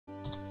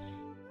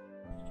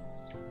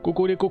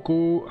Coucou les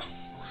cocos,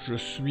 je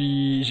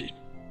suis...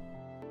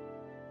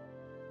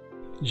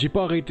 J'ai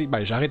pas arrêté,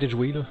 ben j'ai arrêté de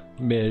jouer là,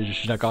 mais je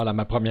suis d'accord à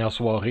ma première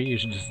soirée et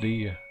j'ai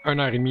décidé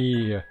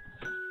 1h30,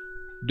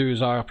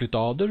 2 heures plus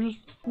tard de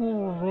juste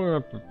jouer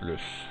un peu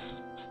plus.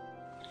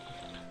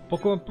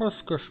 Pourquoi pas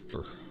ce que je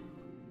peux.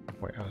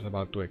 Ouais, c'est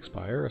about to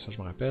expire, ça je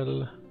me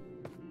rappelle.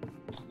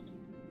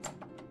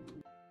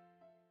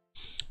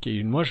 Ok,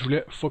 moi je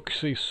voulais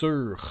focuser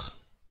sur...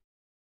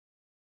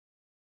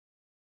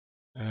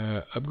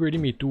 upgrader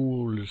mes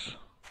tools.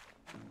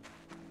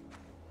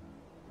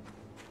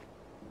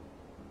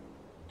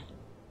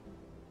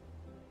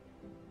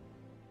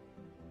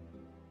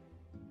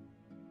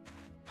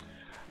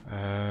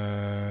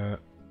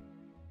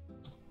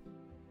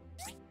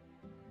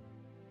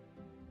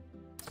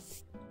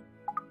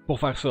 Pour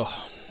faire ça,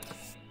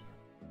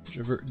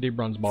 je veux des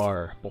bronze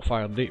bars. Pour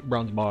faire des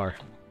bronze bars.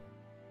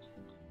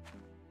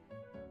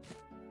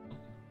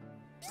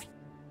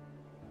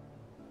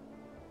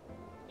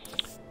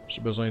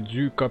 J'ai besoin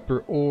du copper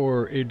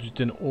ore et du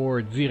tin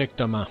ore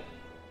directement.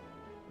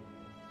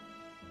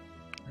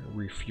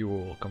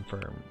 Refuel,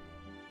 confirm.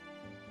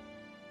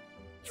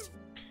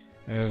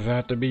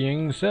 That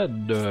being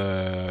said,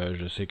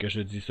 je sais que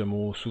je dis ce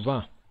mot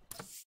souvent.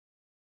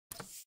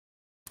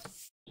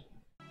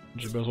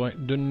 J'ai besoin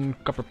d'une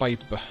copper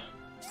pipe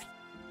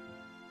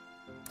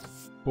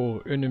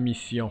pour une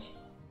mission.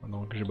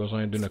 Donc j'ai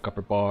besoin d'une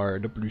copper bar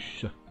de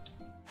plus.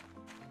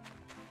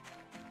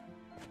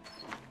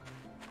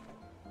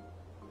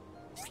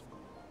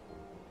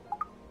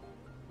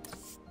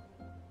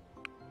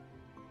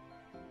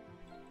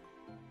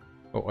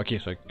 Oh ok,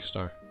 c'est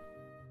un...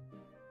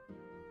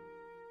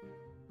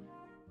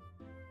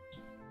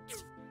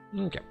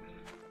 Ok.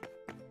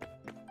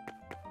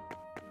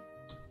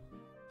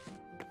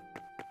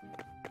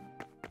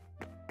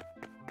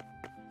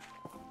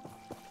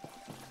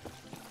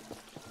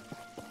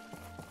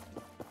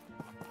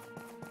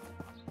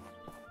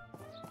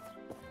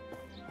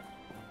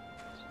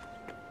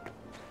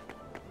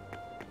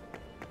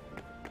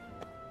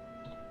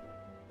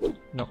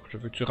 Non, je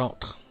veux que tu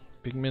rentres.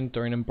 Pigment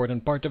are an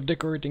important part of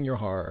decorating your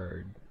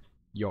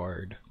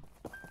yard.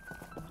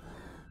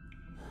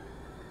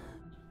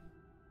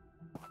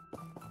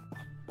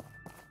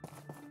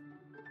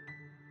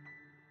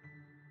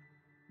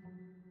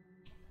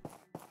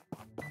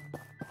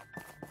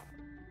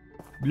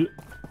 Bleh.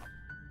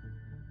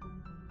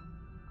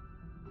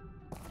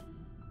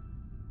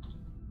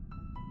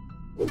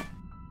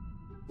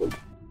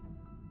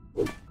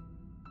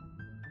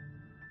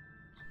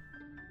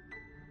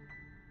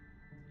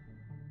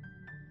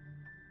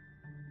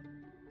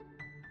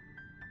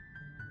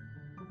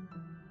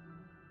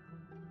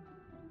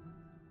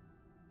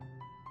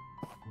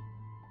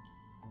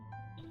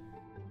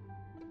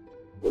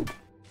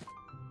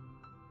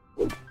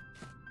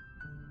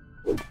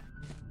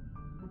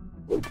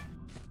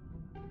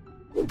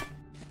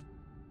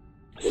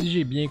 Si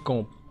j'ai bien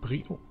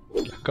compris... Oh,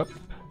 la cope.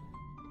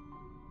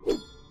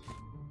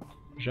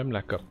 J'aime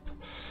la cope.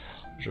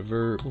 Je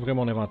veux ouvrir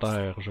mon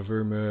inventaire. Je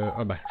veux me...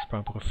 Ah ben, je peux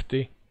en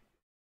profiter.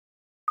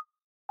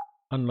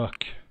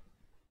 Unlock.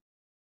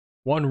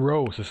 One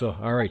row, c'est ça.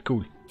 Alright,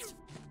 cool.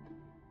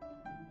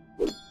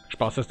 Je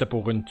pensais que c'était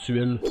pour une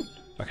tuile.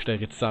 Fait que j'étais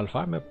réticent à le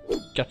faire, mais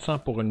 400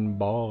 pour une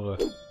barre.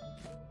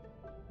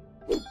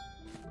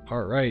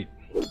 Alright.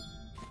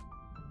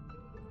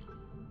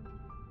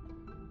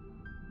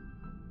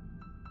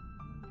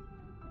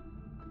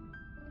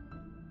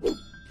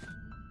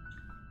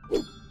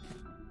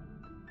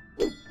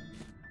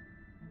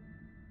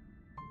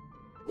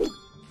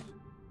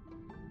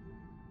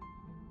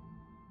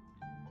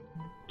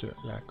 De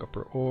la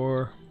copper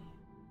ore.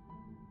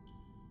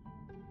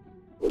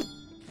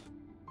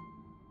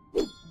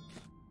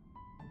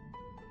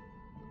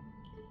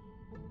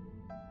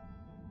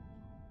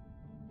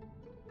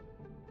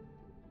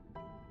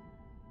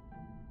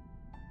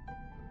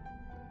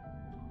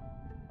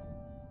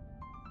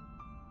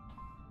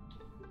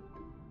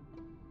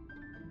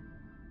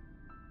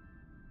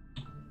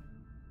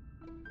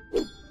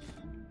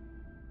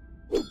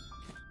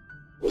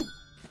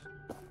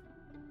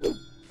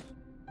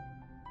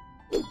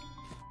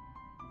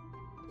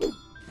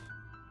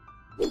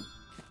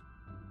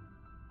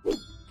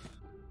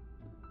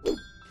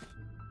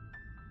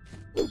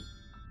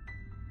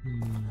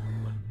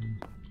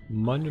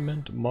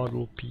 Monument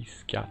Model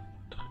Piece 4.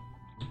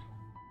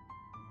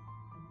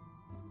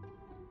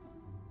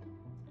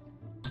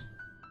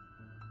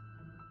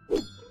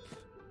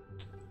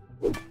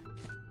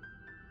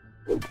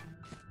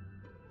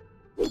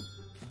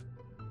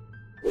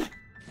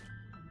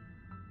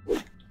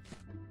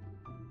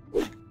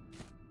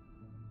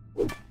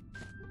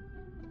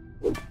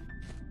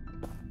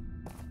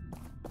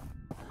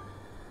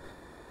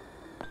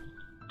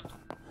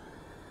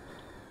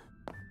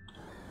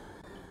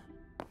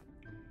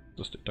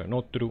 Ça c'est un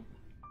autre trou.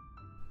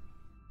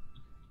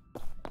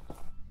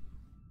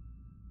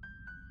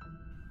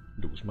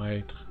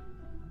 Mètres.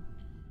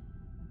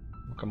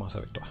 On commence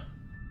avec toi.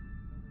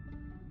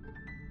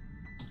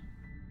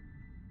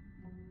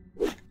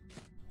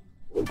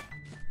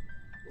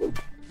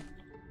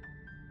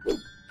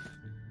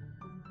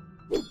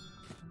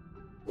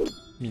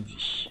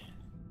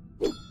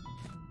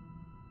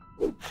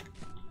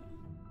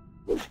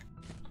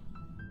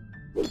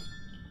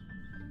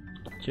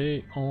 Ok,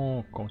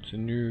 on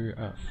continue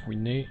à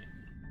fouiner.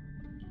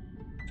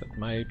 7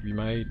 mètres, 8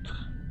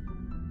 mètres.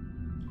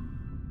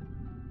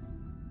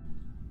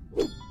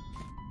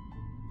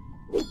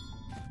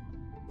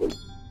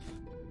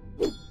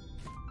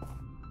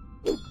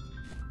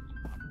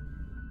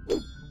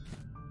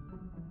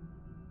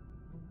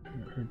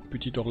 Une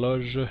petite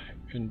horloge,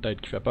 une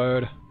tête qui fait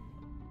peur.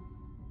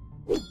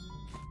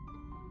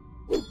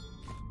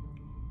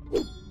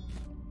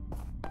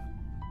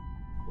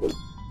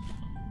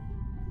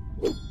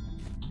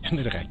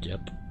 Une raquette.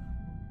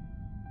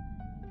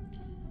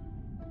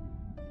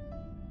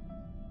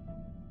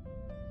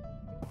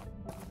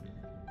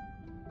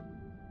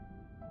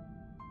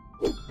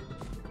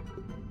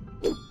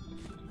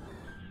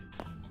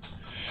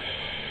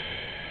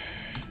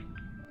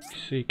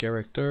 C'est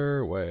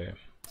character, ouais.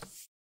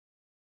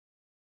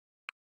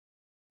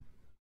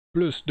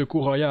 Plus de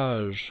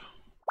courroyage.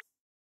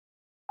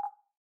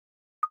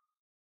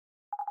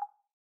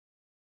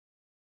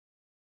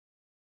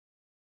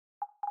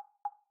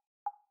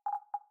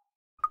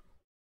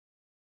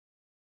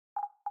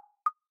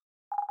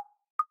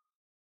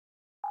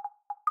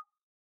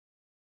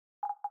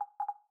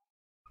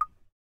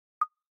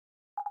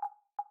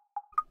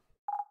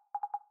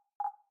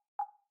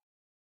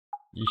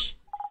 Hi,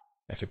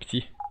 elle fait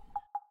pitié.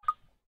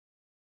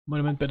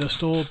 Monument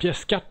pedestal,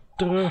 pièce 4.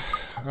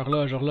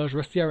 Horloge, horloge,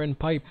 rusty iron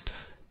pipe.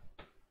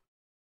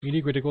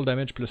 Melee critical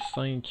damage plus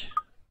 5.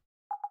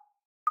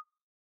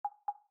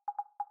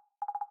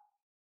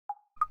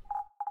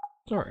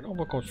 Alright, on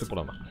va continuer pour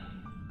le moment.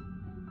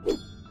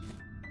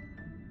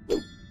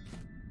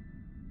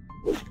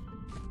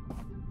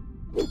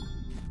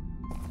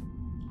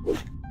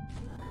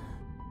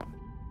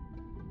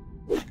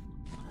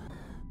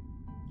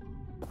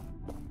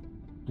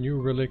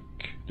 New relic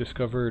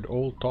discovered,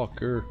 old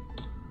talker.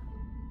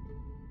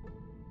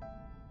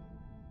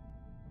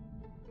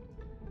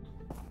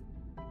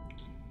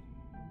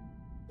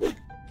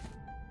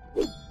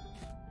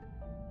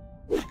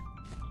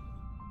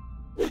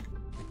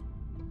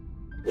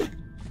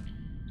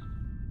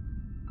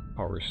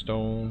 Power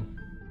stone.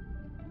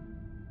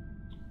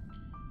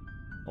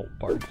 Old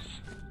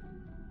parts.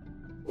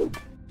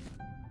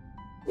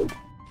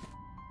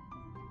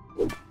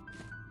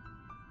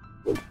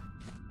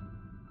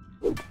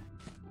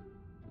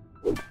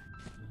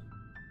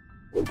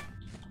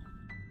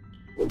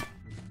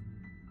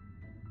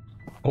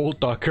 Old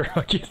talker,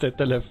 ok, c'était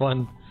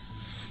téléphone.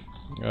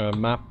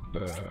 Map,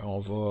 on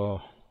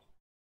va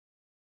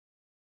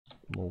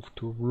move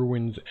to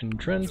ruins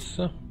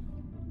entrance.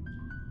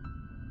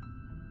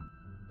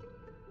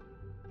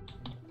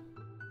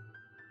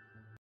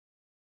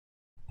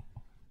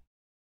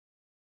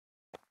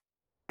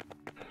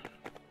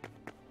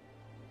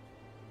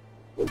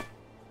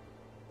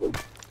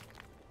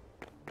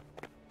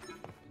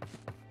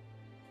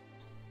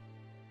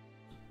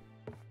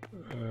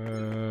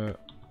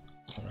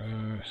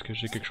 Est-ce que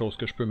j'ai quelque chose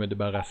que je peux me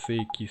débarrasser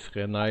qui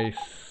serait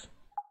nice?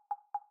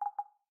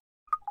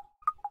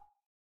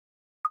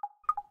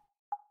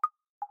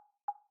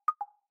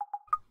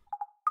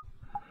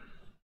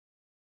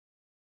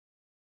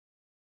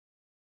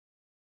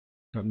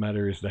 What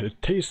matters is that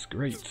it tastes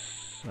great.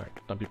 Ouais,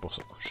 tant pis pour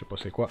ça. Je sais pas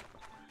c'est quoi.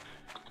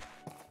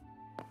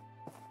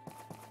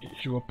 Et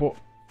je vais pas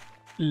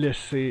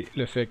laisser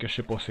le fait que je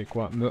sais pas c'est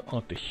quoi me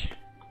hanter.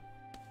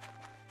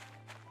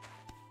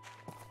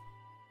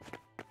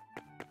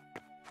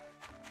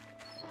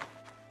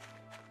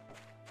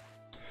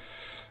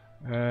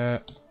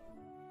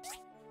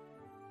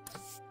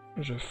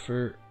 Je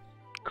veux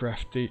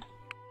crafter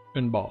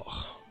une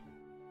barre.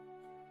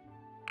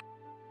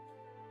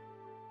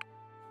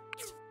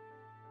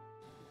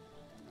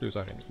 Deux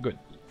heures et demie, good.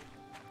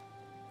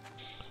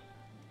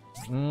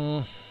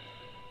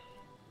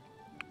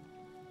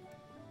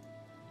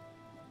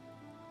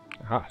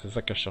 Ah, c'est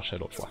ça que je cherchais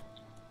l'autre fois.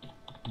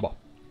 Bon.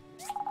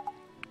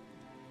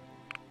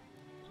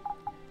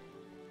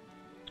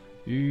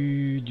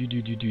 Du.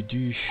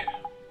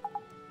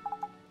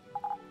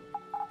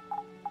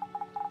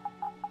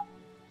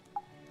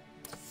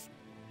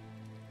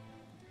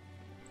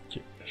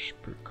 Ok, je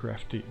peux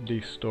crafter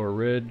des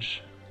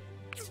storage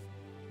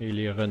et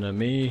les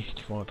renommer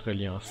qui vont être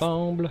reliés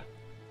ensemble.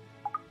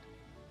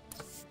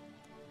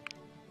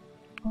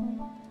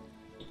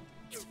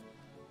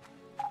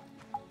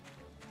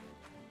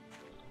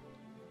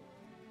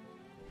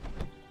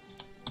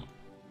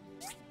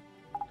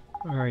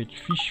 Alright,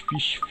 fiche.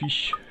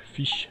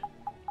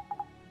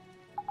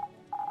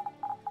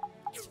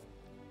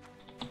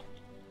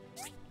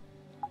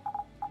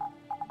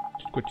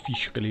 Quoi de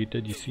fiche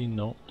related ici?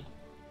 Non.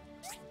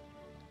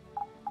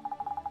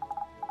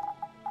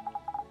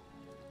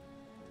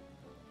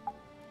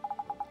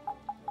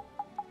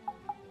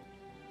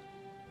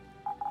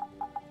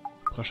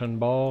 Prochaine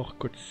barre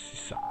coûte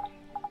 600.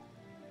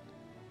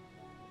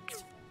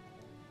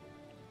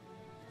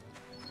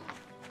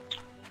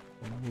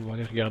 On va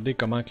aller regarder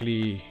comment que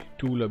les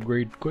tool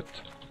upgrades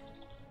coûtent.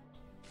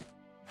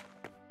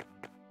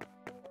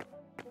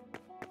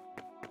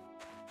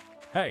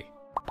 Hey!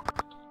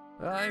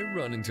 I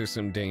run into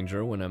some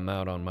danger when I'm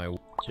out on my... Ok,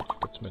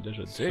 tu m'as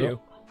déjà dit See ça. you.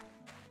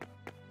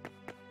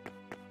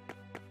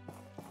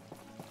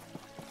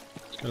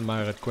 Est-ce que le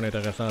maire a de quoi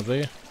d'intéressant à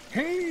dire?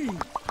 Hey!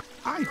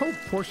 I hope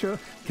Portia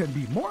can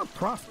be more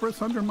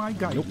prosperous under my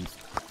guidance.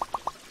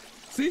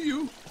 See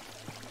you!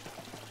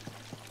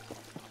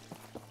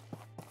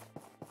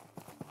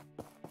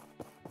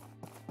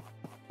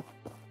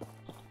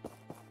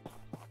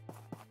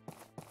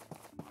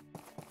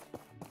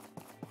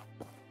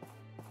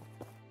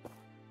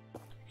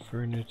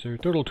 Furniture,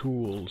 Turtle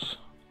Tools.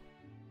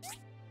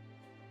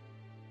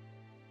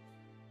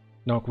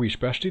 Donc oui, je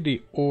peux acheter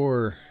des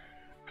ores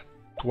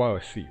à toi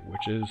aussi,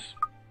 which is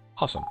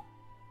awesome.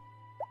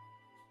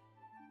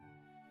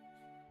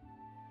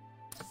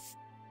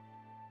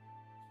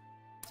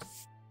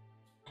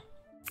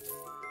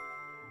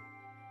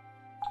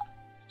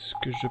 Est-ce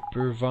que je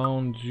peux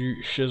vendre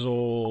du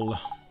chisel?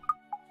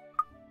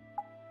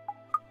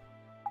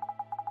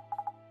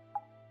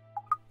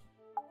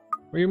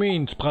 What do you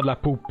mean, tu prends de la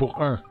poupe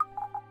pour un?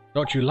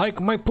 Don't you like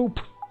my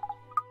poop?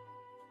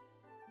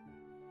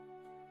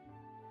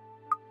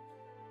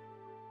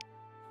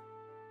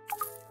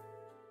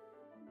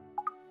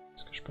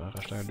 Est-ce que je peux en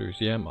racheter un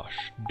deuxième? Ah, je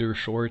suis deux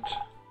short.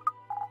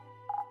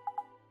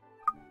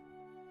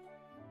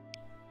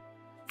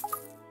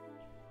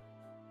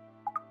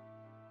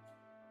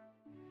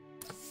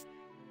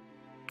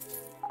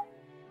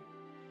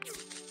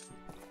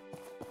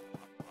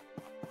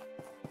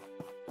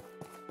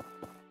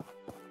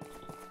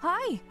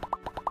 Hi!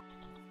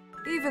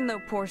 Even though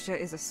Portia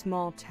is a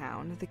small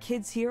town, the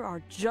kids here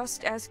are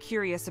just as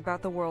curious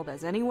about the world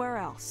as anywhere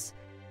else.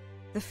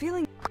 The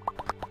feeling...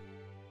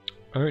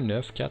 1,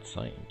 9, 4,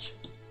 5.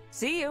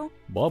 See you!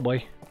 Bye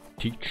bye.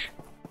 Teach.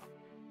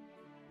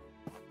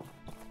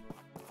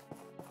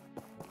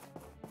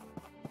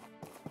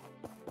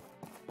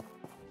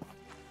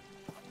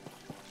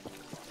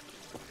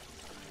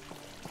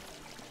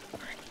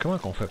 Comment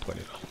qu'on fait pour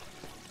aller là?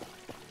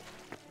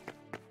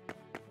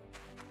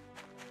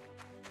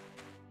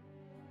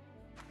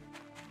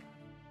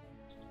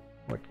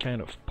 What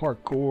kind of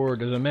parkour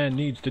does a man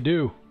needs to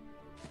do?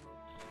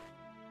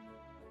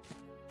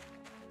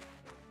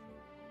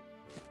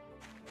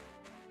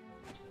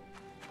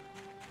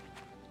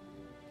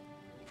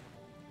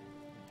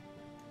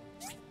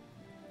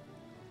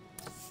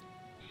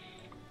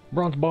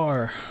 Bronze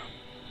bar.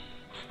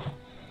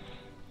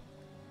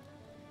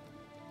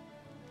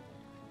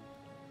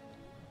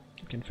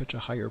 You can fetch a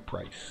higher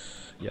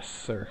price. Yes,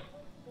 sir.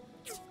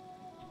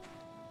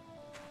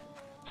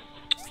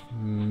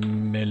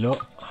 Mais là,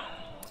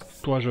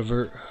 toi je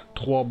veux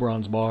 3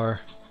 bronze bars.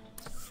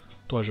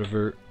 Toi je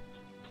veux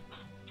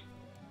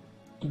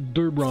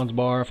 2 bronze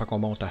bars, fait qu'on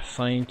monte à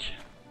 5.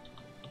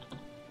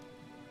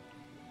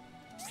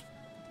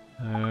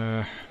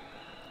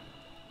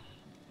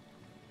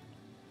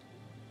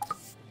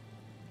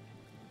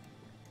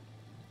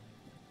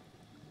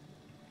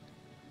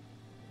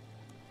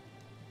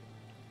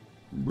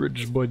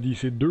 Bridge body,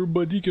 c'est 2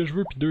 body que je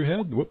veux puis 2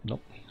 head. Oups, non.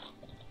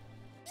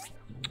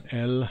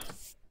 L.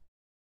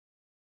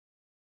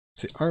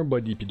 C'est 1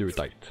 body puis 2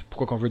 têtes.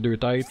 Pourquoi qu'on veut 2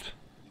 têtes?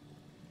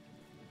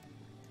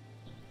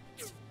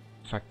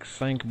 Fait que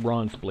 5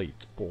 bronze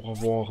plates pour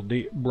avoir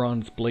des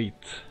bronze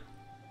plates.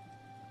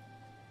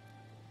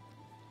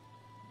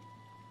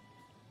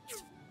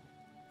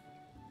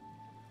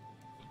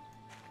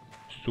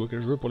 C'est toi que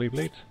je veux pour les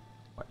plates?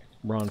 Ouais,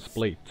 bronze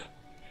plate.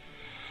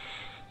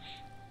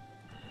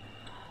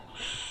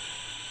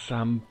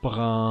 Ça me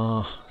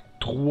prend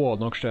 3,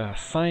 donc j'étais à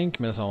 5,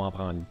 mais ça va m'en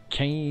prendre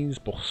 15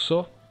 pour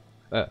ça.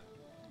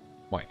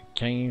 Ouais,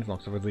 15,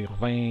 donc ça veut dire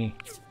 20...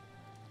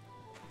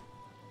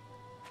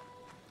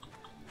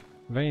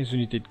 20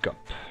 unités de cop.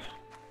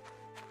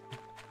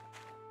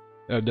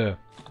 De...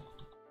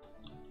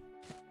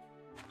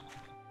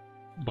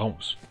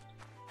 bronze.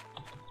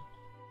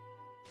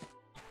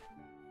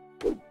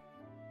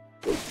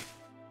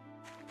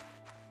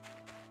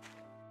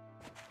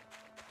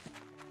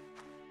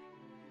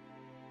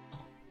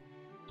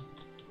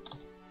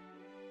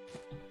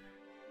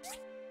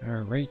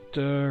 Alright,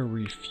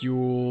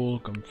 refuel,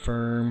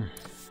 confirm.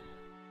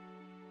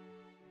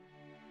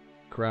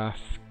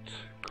 Craft.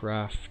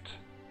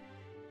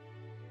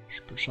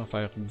 Je peux en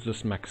faire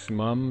 10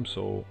 maximum,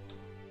 so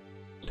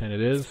 10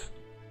 it is.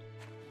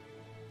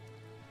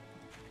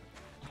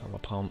 Ça va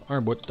prendre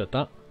un bout de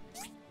temps.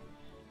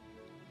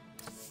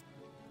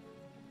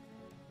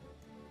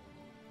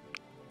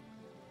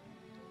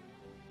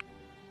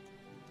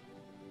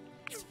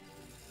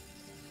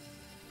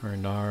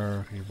 Une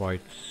heure, il va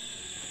être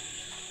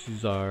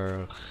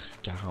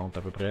 6h40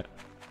 à peu près.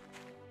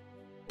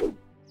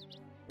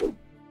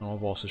 On va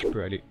voir si je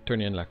peux aller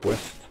turn in la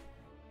quest.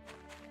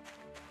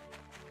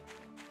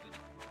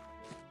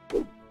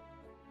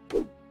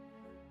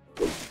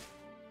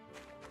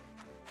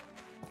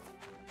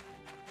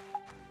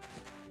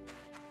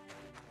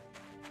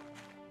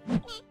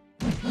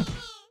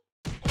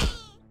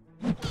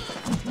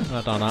 En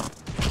attendant,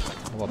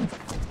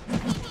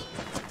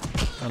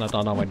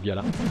 on va être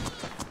violent.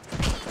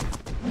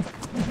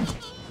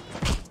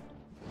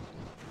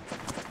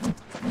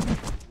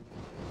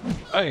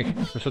 Hey! Je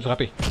me suis fait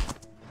frapper.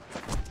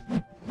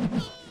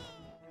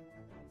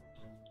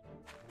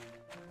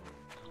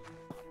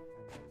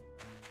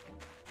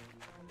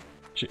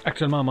 J'ai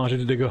actuellement mangé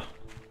du dégât.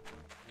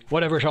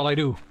 Whatever shall I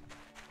do?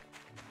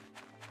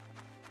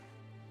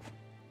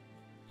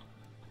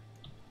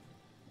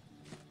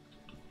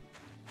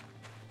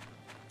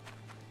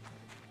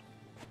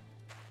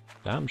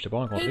 Damn, je t'ai pas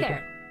rencontré. Hey toi.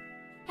 there.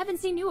 Haven't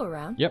seen you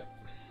around. Yep.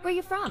 Where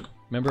you from?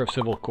 Member of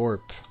Civil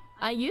Corp.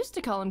 I used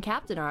to call him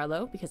Captain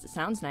Arlo because it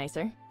sounds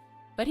nicer.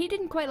 But he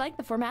didn't quite like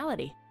the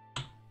formality.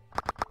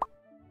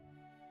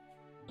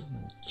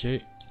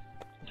 Ok.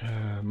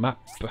 Map.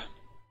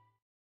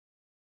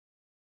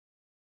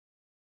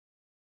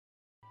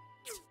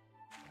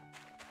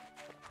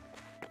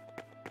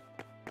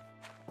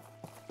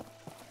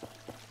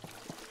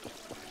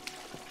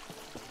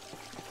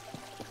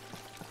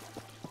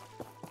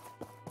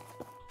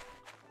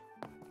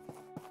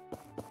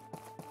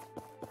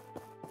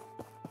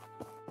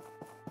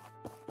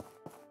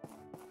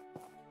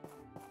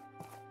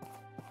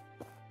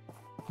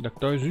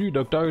 Docteur Zu,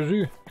 Docteur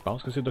Zu. Je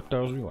pense que c'est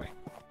Docteur Zu, ouais.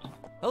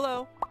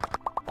 Hello.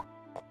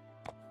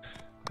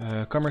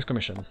 Commerce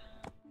Commission.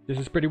 This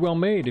is pretty well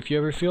made. If you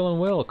ever feel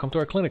unwell, come to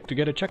our clinic to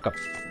get a checkup.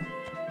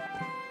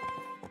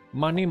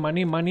 Money,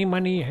 money, money,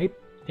 money. Hey,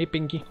 hey,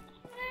 Pinky.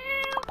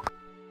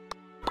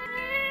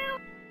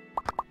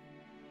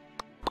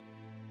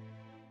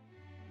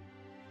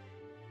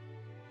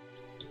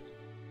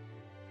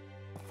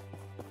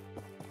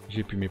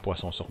 J'ai plus mes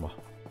poissons sur moi.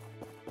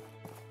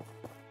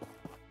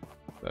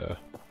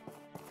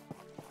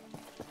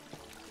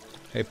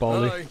 Hey,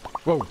 Paulie. Hi.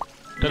 Whoa, Man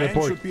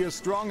teleport. should be as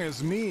strong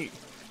as me.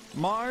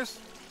 Mars?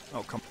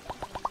 Oh, come.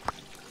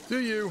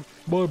 See you.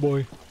 Bye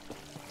bye.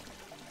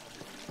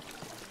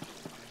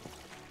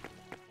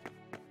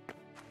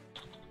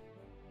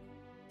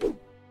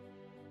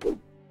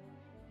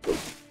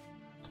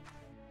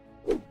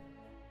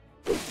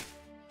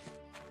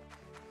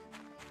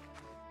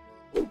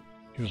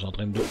 Je suis en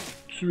train de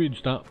tuer du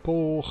temps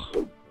pour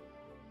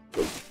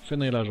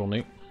finir la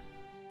journée.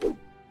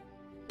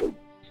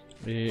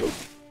 Et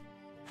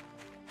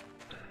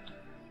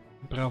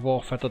après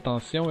avoir fait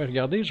attention et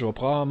regardé, je vais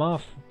probablement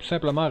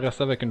simplement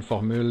rester avec une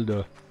formule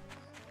de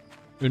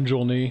une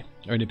journée,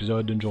 un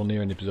épisode, une journée,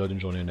 un épisode, une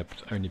journée,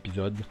 un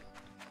épisode.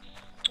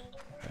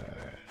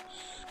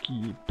 Ce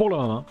qui, pour le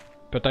moment,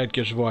 peut-être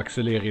que je vais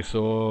accélérer ça.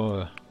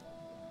 Non,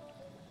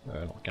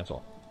 quand ça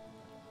va.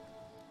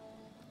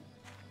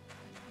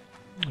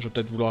 Je vais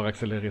peut-être vouloir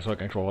accélérer ça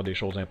quand je vais avoir des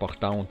choses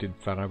importantes et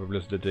faire un peu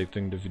plus de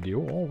editing de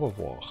vidéos. On va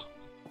voir.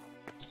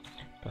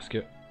 Parce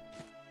que,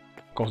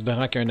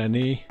 considérant qu'une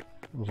année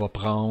va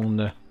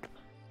prendre à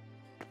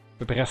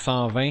peu près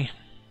 120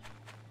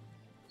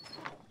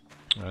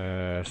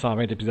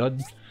 épisodes,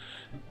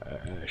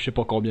 je sais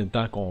pas combien de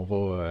temps qu'on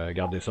va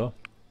garder ça.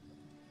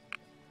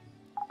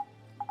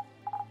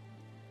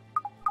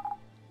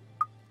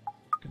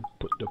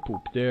 Put the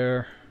poop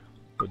there,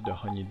 put the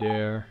honey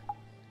there.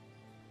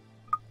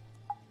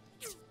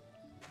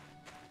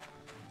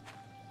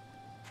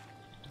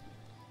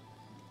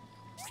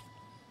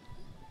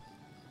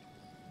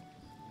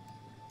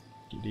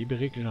 Des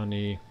briques, j'en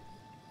ai.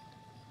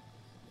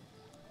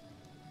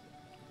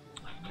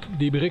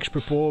 Des briques, je peux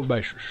pas. Ben,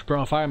 je peux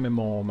en faire, mais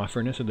ma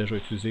furnace est déjà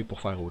utilisée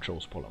pour faire autre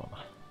chose pour le moment.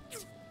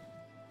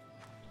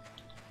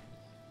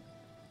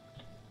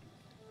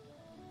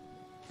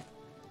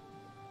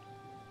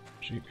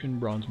 J'ai une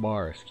bronze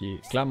bar, ce qui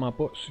est clairement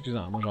pas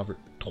suffisant. Moi, j'en veux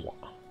 3.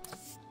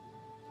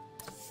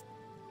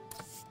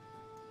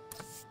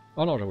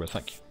 Oh non, j'en veux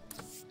 5.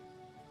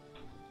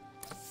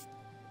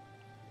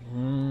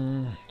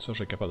 Ça, je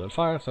vais être capable de le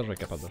faire. Ça, je vais être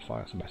capable de le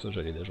faire. Ben, ça, je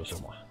l'ai déjà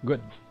sur moi.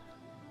 Good.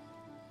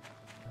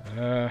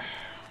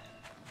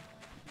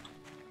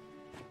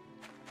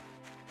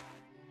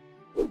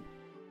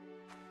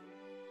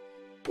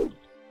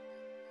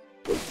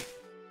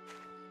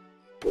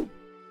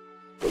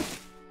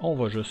 On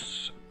va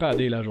juste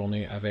padder la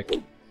journée avec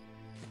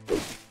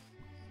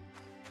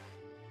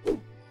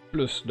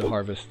plus de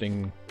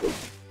harvesting.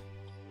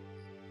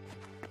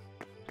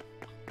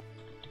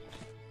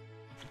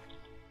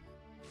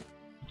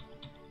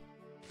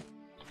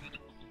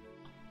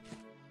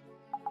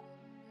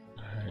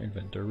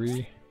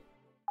 Inventory.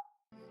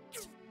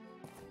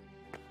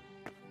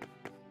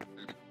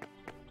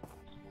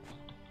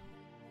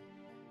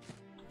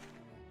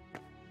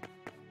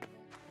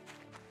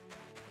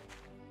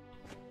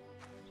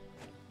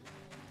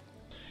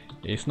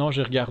 Et sinon,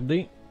 j'ai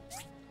regardé.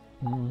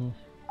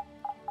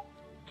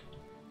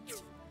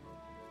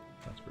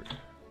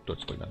 Toi,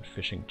 tu peux dans le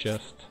fishing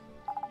chest.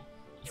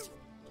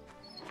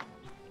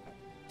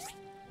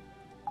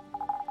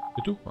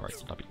 C'est tout?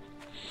 Alright, tant pis.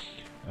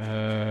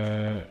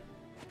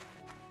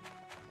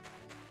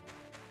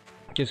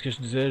 Qu'est-ce que je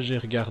disais? J'ai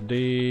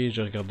regardé.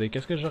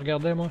 Qu'est-ce que je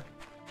regardais, moi?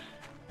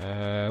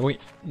 Oui.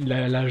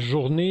 La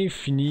journée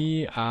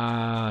finit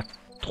à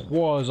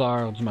 3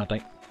 heures du matin.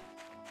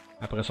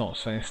 Après ça, on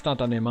se fait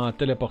instantanément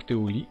téléporter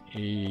au lit.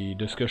 Et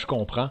de ce que je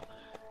comprends,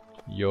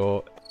 il y a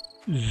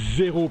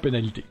 0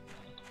 pénalité.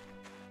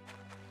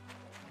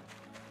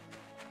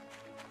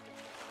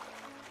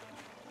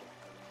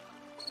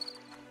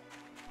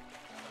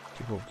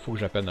 Faut que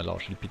j'apprenne à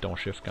lâcher le piton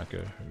shift quand que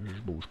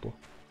je bouge pas.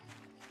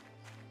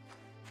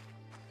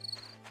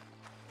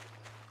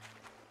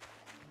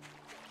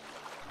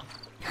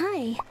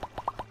 Hi.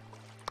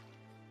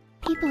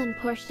 People in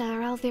Portia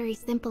are all very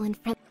simple and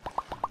friendly.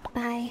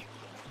 Bye.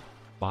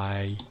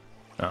 Bye.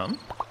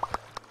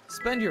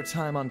 Spend your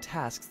time on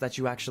tasks that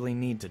you actually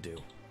need to do.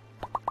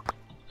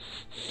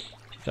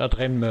 T'es en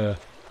train de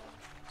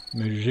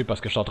me juger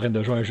parce que je suis en train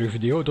de jouer à un jeu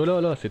vidéo,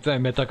 toi là? C'est-tu un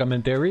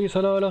meta-commentary,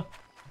 ça là?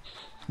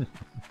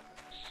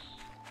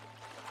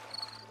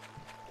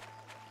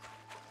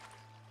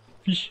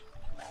 Fiche.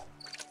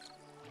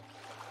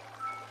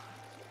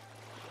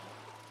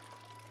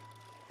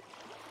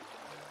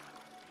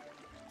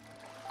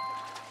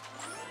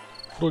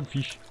 Trop de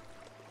fiches.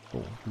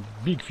 Oh,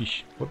 big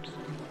fish. Oups.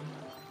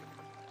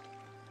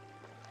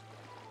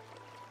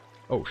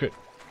 Oh shit.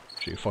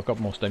 J'ai fuck up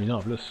mon stamina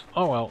en plus.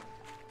 Oh well.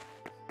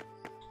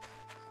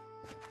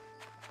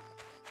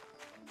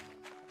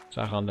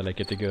 Ça rentre dans la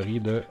catégorie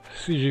de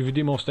si j'ai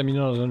vidé mon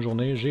stamina dans une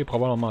journée, j'ai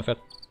probablement fait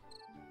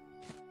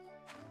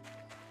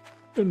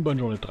une bonne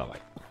journée de travail.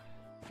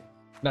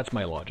 That's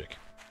my logic.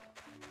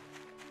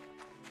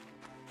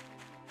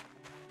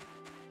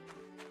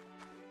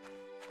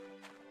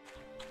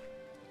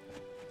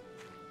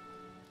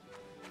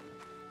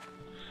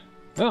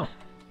 Ah!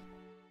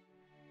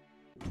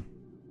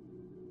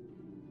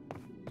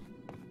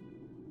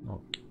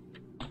 Donc,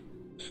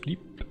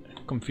 sleep,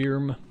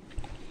 confirm.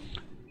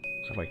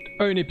 Ça va être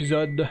un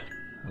épisode.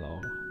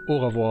 Alors, au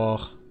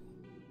revoir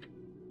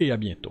et à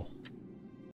bientôt.